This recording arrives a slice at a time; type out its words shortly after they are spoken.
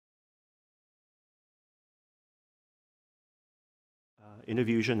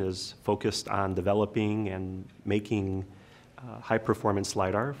Innovusion is focused on developing and making high-performance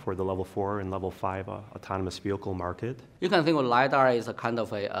LiDAR for the Level 4 and Level 5 autonomous vehicle market. You can think of LiDAR as a kind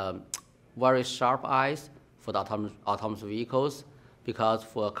of a very sharp eyes for the autonomous vehicles, because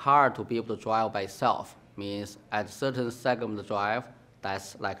for a car to be able to drive by itself means at a certain segment of the drive,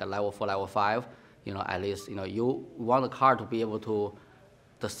 that's like a Level 4, Level 5, at least, you want the car to be able to,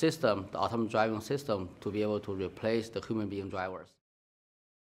 the system, the autonomous driving system, to be able to replace the human being drivers.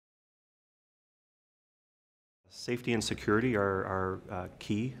 Safety and security are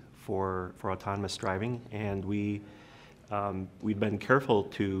key for autonomous driving, and we've been careful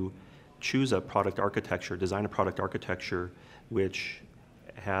to choose a product architecture, design a product architecture which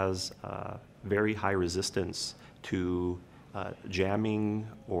has very high resistance to jamming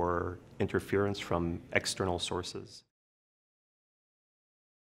or interference from external sources.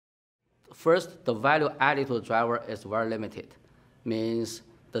 First, the value added to the driver is very limited. Means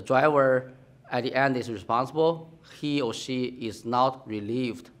the driver at the end is responsible. He or she is not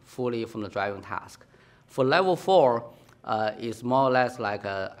relieved fully from the driving task. For Level 4, it's more or less like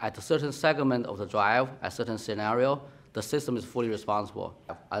at a certain segment of the drive, a certain scenario, the system is fully responsible.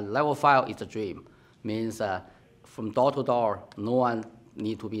 Level 5 is a dream. Means from door to door, no one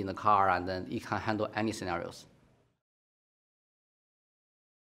need to be in the car, and then it can handle any scenarios.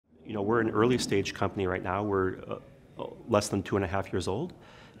 We're an early stage company right now. We're less than 2.5 years old.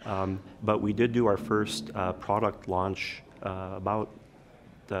 But we did do our first product launch about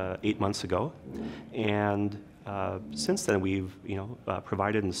 8 months ago, and since then we've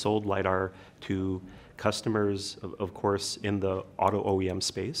provided and sold LiDAR to customers, of course, in the auto OEM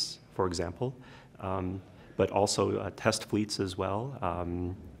space, for example, but also test fleets as well,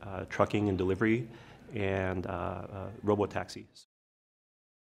 trucking and delivery, and robotaxis.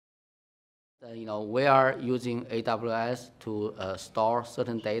 We are using AWS to store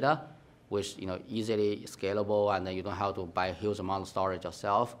certain data, which easily scalable, and then you don't have to buy a huge amount of storage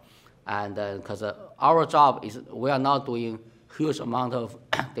yourself. And because our job is, we are not doing huge amount of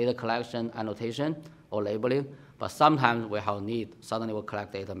data collection, annotation, or labeling, but sometimes we have need. Suddenly we'll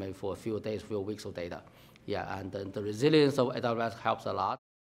collect data maybe for a few days, few weeks of data. Yeah, and then the resilience of AWS helps a lot.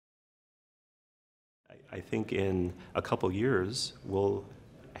 I think in a couple years we'll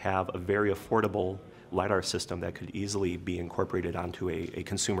have a very affordable LiDAR system that could easily be incorporated onto a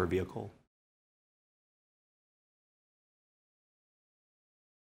consumer vehicle.